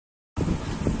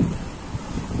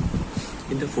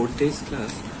the 4th day's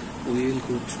class, we will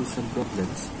go through some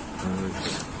problems,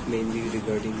 mainly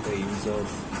regarding the use of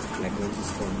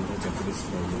Lagrange's formula, Jacobi's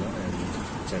formula, and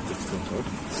Charpit's method.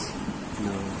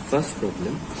 Now, first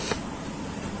problem,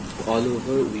 all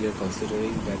over we are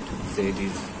considering that z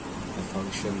is a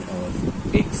function of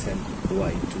x and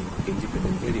y, two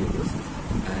independent variables,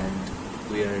 and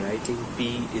we are writing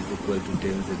p is equal to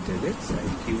del z del x and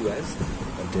q as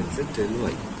del z del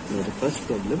y. Now the first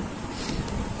problem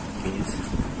is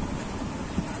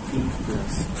p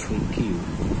plus 3q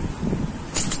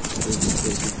is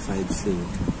equal to 5z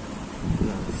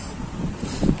plus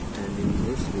tan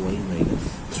inverse y minus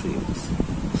 3x.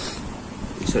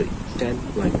 Sorry, tan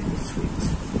y minus 3x.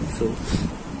 So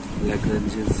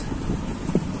Lagrange's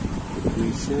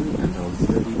equation and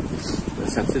auxiliary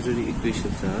subsidiary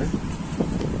equations are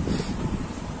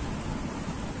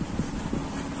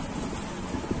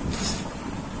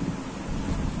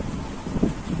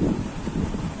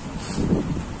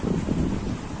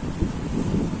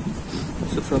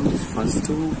from these first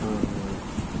two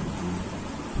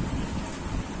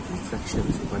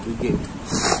fractions, what we get,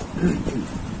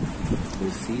 we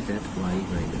see that y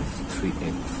minus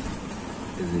 3x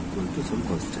is equal to some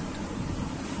constant.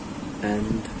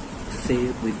 And say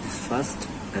with this first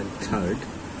and third,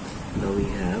 now we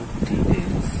have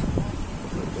dx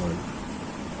over 1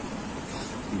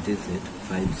 dz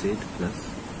 5z plus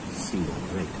c1,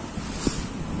 right?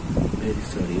 Very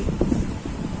sorry,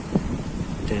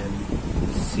 tan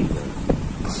c1.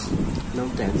 Now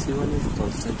tan c1 is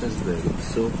constant as well,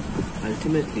 so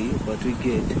ultimately what we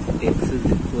get, x is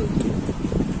equal to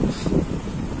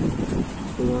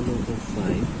 1 over 5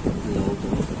 log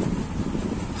of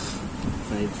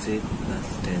 5z plus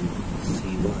tan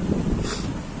c1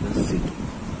 plus c2,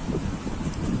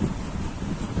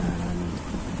 and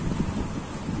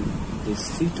this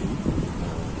c2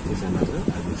 is another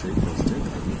arbitrary constant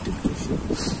under diffusion.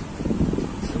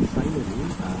 So finally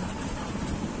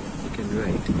we can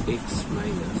write x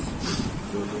minus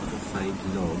 1 over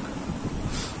 5 log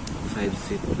 5z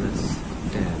plus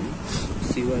tan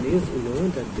c1 is, you know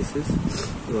that this is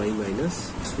y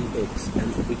minus 3x,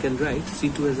 and we can write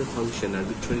c2 as a function,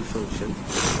 arbitrary function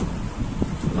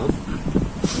of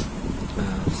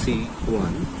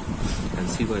c1, and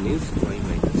c1 is y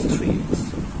minus 3x.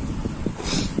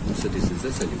 So this is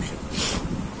the solution.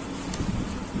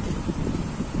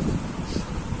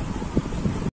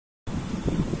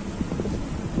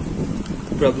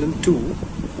 Problem 2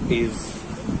 is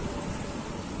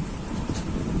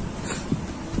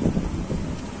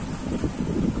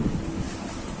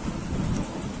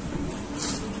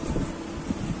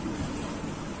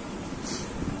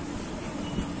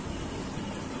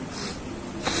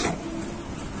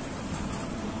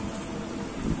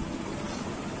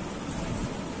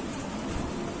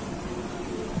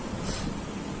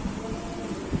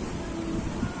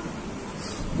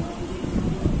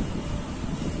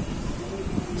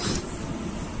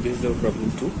this is our problem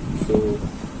 2. So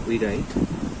we write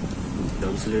the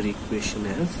auxiliary equation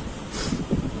as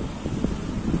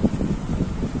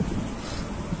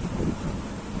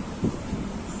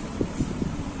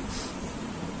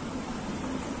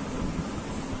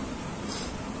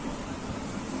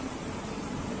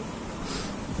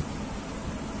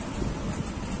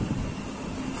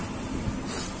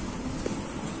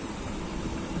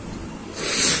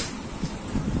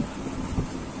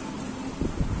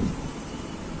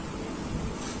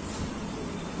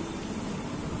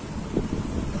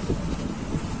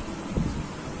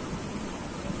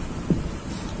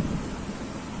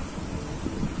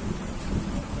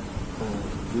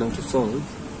now to solve,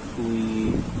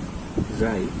 we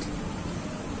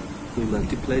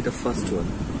multiply the first one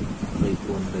by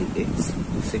 1 by x,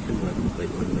 the second one by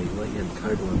 1 by y, and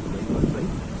third one by 1 by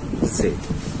z,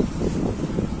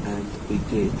 and we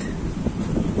get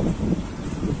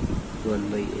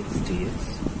 1 by x dx,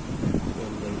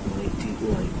 1 by y dy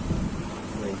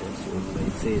minus 1 by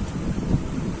z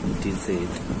dz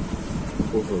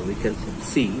over, we can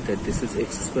see that this is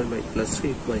x square plus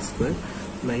 3y square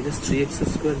minus 3x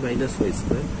square minus y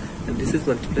square, and this is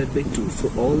multiplied by 2,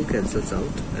 so all cancels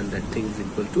out, and that thing is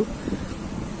equal to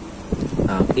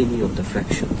any of the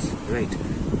fractions, right?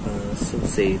 So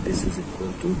say this is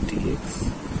equal to dx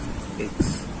x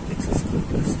square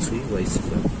plus 3y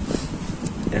square,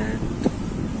 and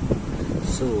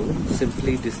so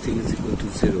simply this thing is equal to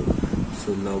 0,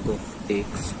 so log of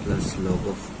x plus log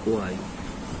of y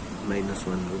minus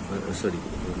 1 over,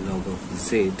 log of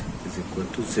z is equal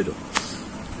to 0.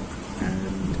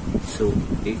 And so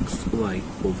xy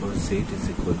over z is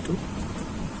equal to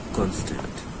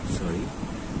constant,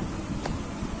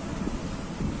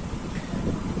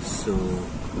 so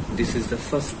this is the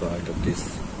first part of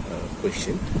this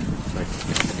question, but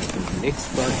the next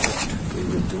part what we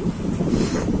will do,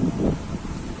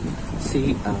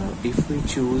 see, if we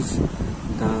choose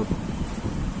the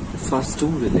first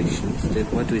two relations, then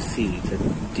what we see that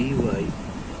dy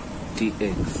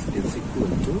dx is equal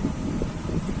to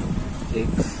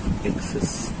x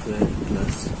square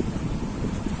plus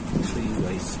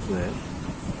 3y square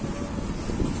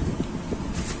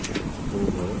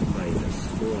over minus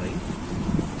y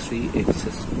 3x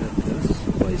square plus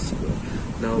y square.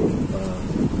 Now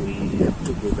we have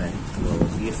to go back to our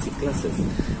BSc classes.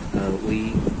 We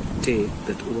take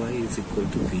that y is equal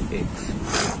to px,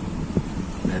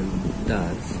 and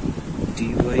thus dy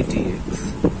dx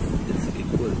is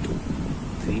equal to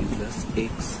v plus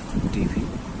x dv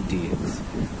dx.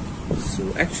 So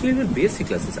actually in basic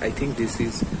classes, I think this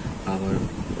is our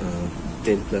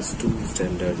 10 plus 2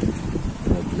 standard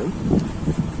problem.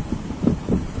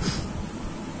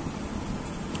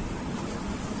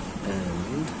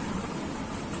 And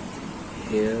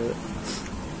here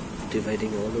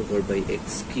dividing all over by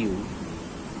x cube,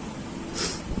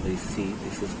 we see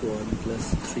this is 1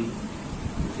 plus 3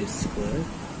 v square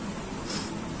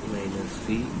minus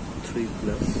v 3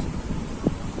 plus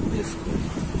v square,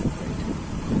 right?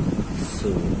 So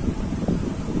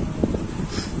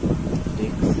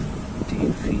x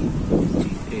dv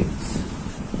dx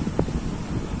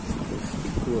is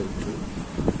equal to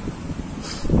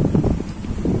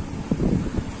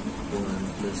 1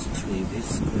 plus 3v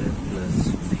square plus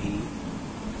v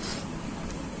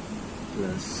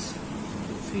plus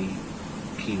v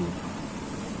cube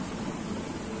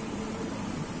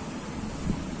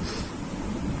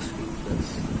 3 plus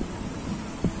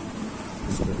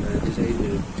square. Did I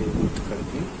do it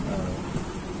correctly?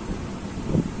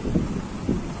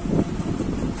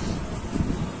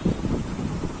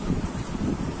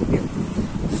 Yeah.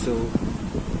 So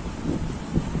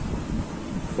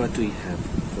what we have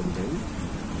from them,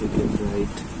 we can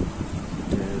write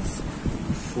it as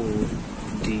 4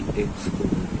 dx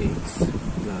over x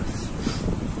plus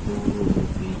 1 over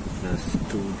b plus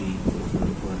 2b over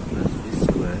 1 plus b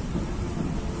square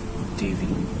dv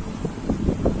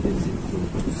is equal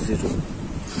to 0,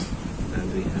 and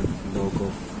we have log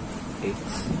of x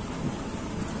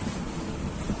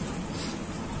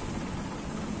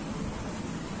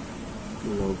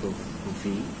log of v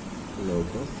log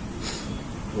of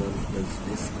 1 plus b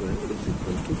square is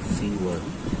equal to c1,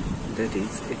 that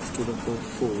is x to the power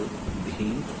 4 v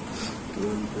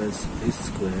 1 plus v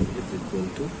square is equal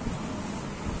to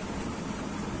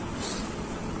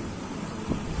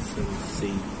some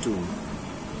c2.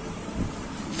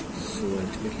 So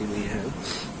ultimately we have,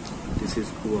 this is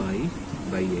y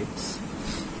by x,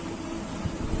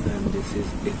 and this is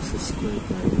x square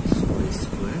minus y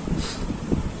square,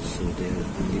 so there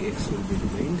only x will be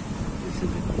remained. This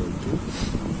is equal to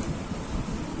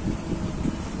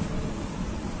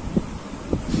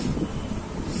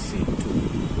c2,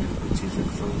 which is a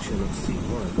function of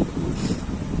c1,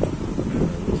 and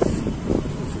c1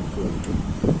 is equal to,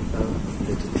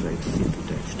 let it write c2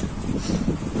 dashed.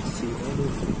 c1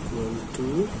 is equal to,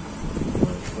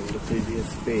 from the previous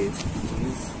page,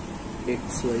 is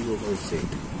xy over z.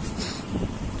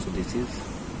 So this is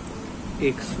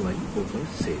xy over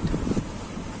z.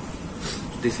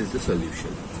 This is the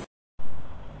solution.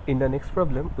 In the next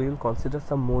problem, we will consider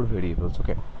some more variables.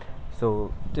 Okay,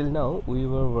 so till now we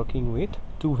were working with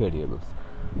 2 variables.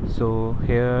 So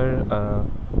here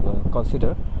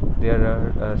consider there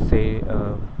are say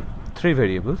 3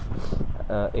 variables,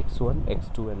 x1,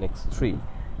 x2 and x3,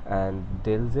 and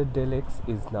del z del x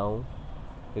is now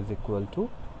is equal to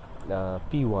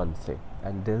p1, say,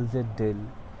 and del z del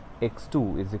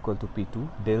x2 is equal to p2,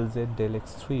 del z del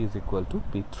x3 is equal to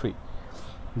p3.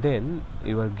 Then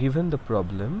you are given the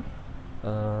problem,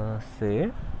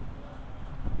 say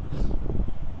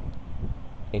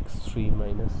x3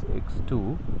 minus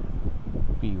x2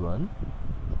 p1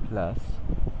 plus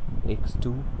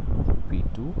x2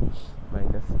 p2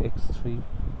 minus x3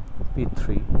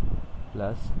 p3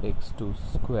 plus x2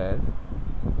 square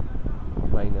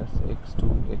minus x2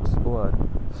 x1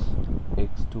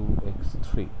 x2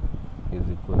 x3 is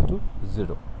equal to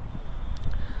 0.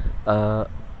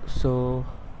 So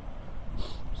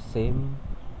same,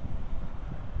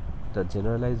 the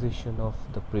generalization of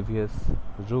the previous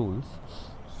rules.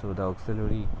 So the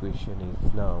auxiliary equation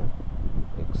is now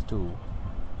x2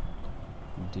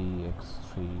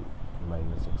 dx3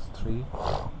 minus x3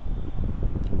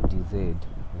 dz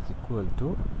is equal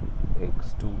to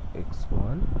x2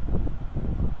 x1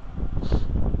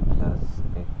 plus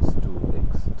x2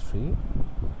 x3,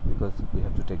 because we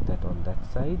have to take that on that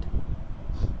side,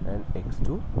 and x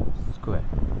x2 square.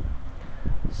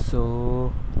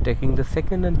 So taking the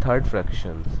second and third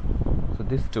fractions, so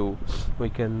these two we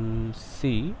can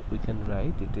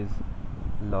write it is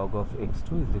log of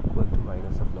x2 is equal to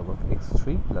minus of log of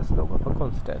x3 plus log of a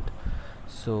constant.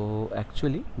 So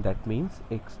actually that means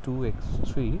x2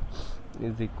 x3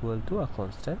 is equal to a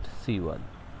constant c1.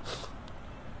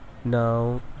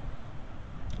 Now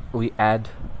we add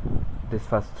these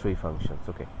first three functions.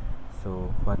 Okay,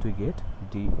 so what we get,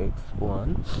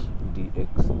 dx1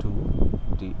 dx2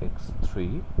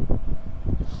 dx3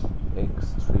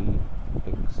 x3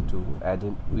 x2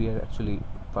 addend, we are actually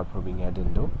performing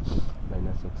addendo,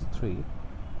 minus x3,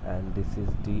 and this is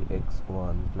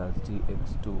dx1 plus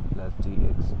dx2 plus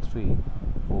dx3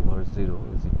 over 0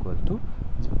 is equal to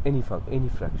any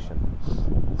fraction.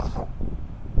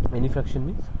 Any fraction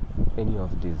means any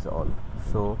of these all.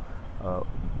 So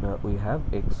we have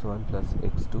x1 plus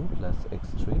x2 plus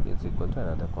x3 is equal to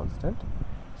another constant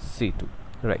c2,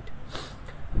 right?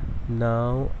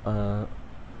 Now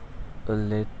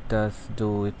let us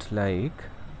do it like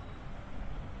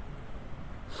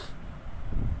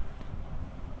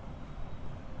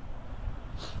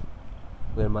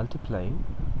we are multiplying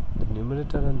the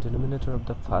numerator and denominator of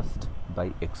the first by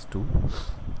x2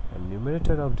 and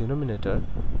numerator of denominator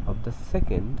of the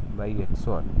second by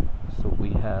x1. So we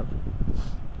have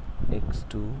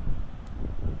x2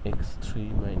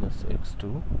 x3 minus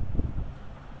x2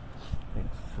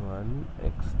 x1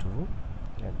 x2,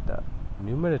 and the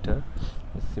numerator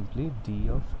is simply d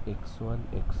of x1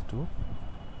 x2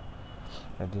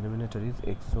 and denominator is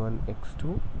x1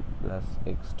 x2 plus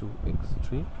x2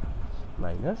 x3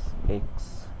 minus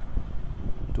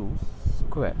x2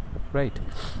 square, right?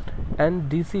 And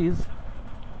this is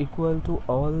equal to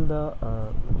all the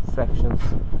fractions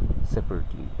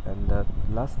separately, and the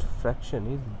last fraction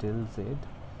is del z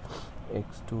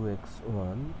x2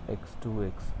 x1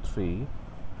 x2 x3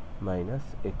 minus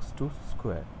x2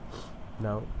 square.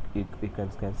 Now we can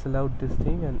cancel out this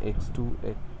thing, and x1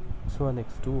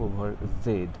 x2 over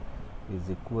z is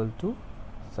equal to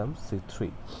some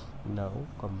c3. Now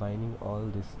combining all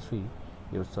these three,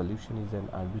 your solution is an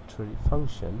arbitrary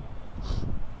function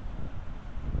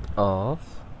of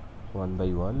 1 by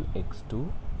 1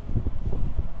 x2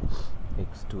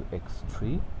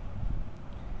 x3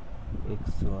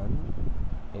 x1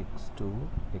 x2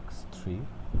 x3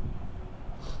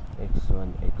 x1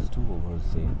 x2 over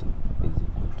z is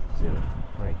equal to 0,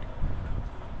 right?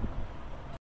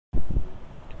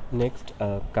 Next,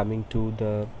 coming to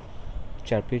the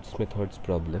Charpit's methods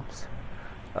problems,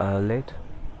 let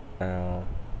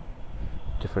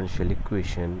differential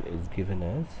equation is given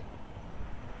as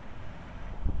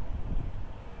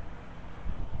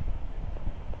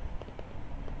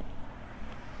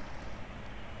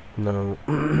now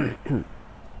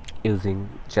using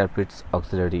Charpit's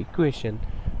auxiliary equation,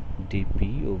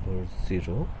 dp over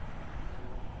 0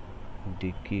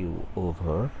 dq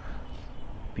over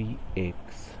px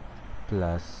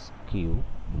plus q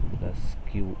plus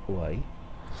qy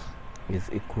is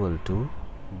equal to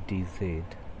dz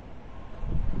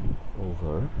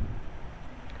over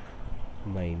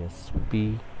minus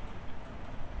p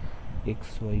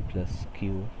xy plus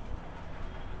q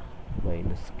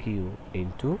minus q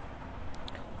into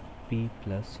p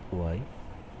plus y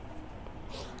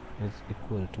is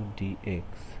equal to dx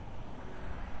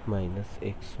minus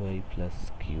xy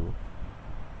plus q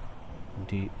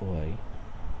dy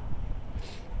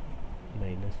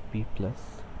minus p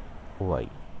plus y,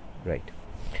 right?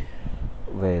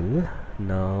 Well,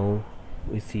 now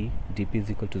we see dp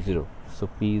is equal to 0, so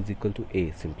p is equal to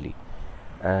a simply,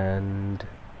 and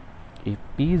if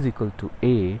p is equal to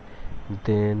a,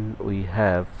 then we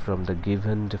have from the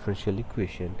given differential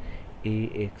equation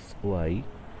axy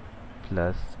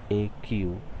plus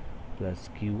aq plus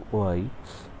qy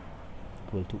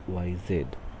equal to yz,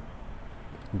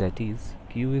 that is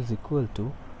q is equal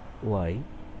to y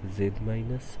z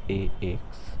minus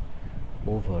ax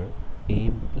over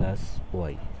m plus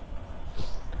y,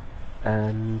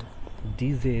 and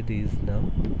dz is now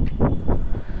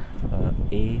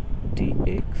a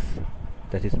dx,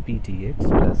 that is p dx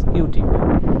plus q dy,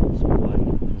 so y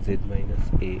z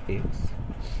minus ax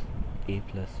a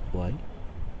plus y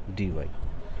dy,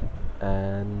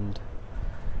 and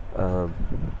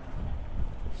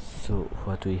so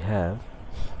what we have,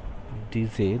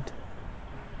 dz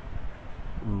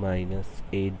minus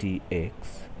a dx,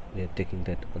 we are taking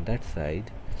that on that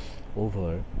side,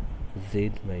 over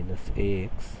z minus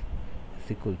ax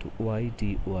is equal to y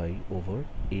dy over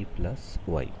a plus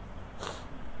y,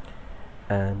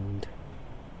 and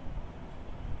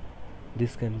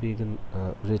this can be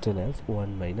written as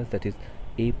 1 minus, that is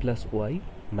a plus y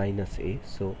minus a,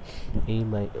 so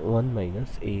 1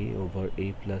 minus a over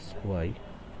a plus y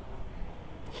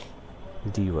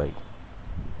dy.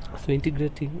 So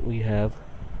integrating, we have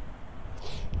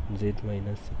z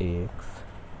minus ax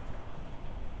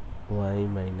y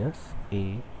minus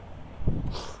a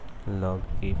log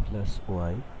a plus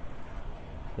y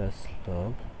plus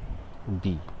log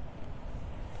b.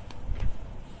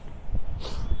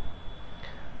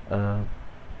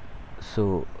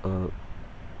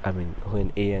 I mean,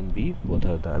 when a and b both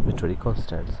are the arbitrary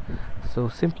constants, so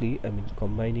simply, I mean,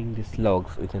 combining these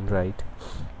logs, we can write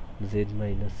z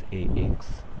minus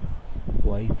ax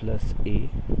y plus a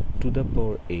to the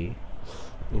power a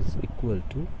is equal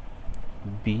to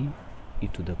b e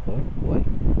to the power y.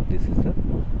 This is the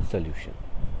solution.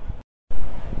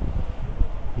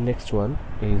 Next one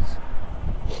is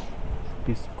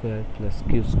p square plus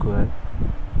q square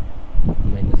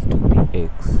minus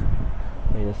 2px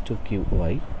minus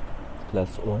 2qy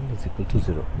plus 1 is equal to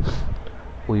 0.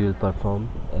 We will perform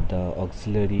the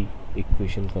auxiliary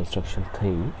equation construction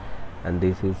thing, and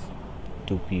this is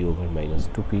 2p over minus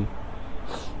 2p,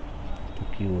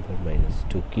 2q over minus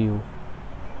 2q,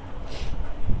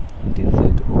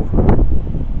 dz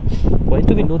over. Point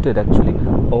to be noted, actually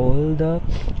all the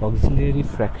auxiliary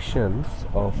fractions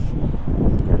of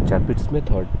Charpit's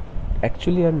method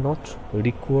actually are not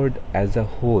required as a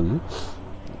whole,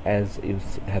 as you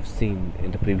have seen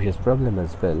in the previous problem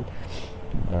as well,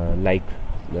 like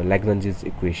the Lagrange's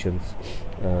equations,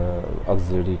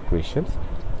 auxiliary equations.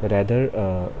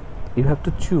 Rather, you have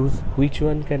to choose which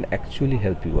one can actually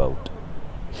help you out.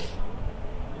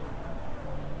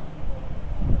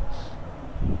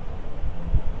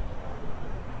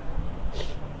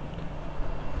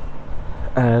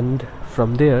 And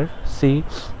from there, see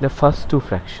the first two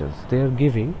fractions, they are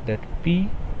giving that p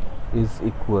is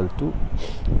equal to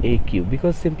aq,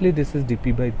 because simply this is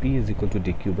dp by p is equal to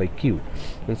dq by q.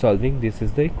 When solving, this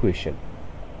is the equation,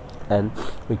 and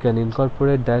we can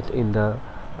incorporate that in the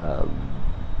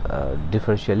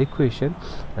differential equation,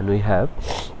 and we have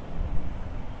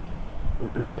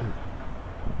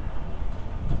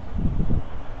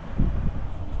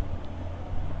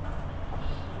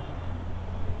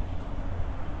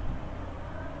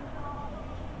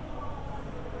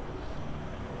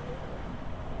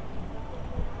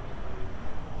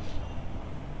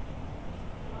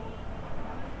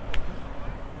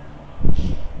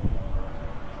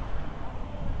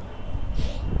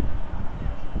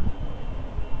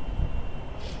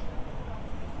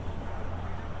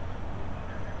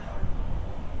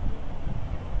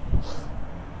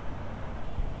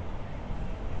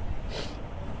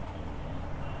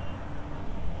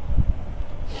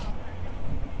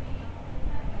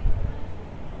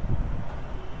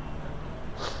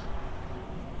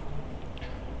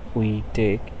we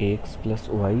take ax plus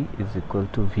y is equal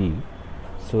to v,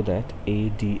 so that a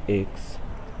dx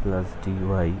plus dy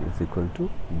is equal to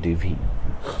dv.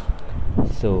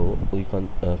 So we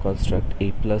construct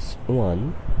a plus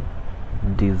 1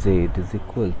 dz is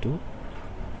equal to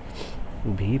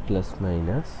v plus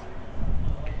minus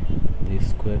v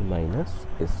square minus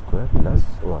a square plus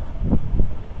 1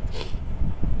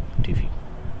 dv,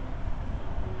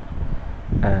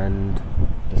 and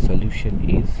the solution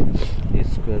is a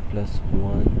square plus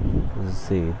 1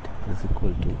 z is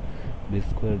equal to b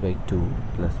square by 2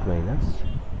 plus minus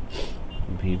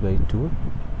v by 2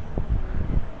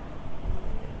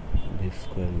 b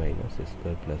square minus a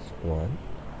square plus 1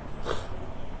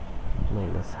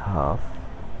 minus half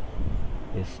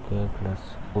a square plus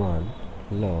 1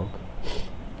 log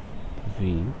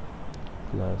v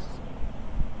plus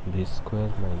b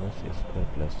square minus a square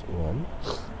plus 1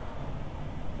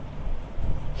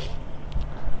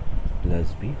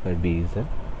 plus b, where b is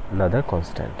another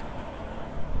constant.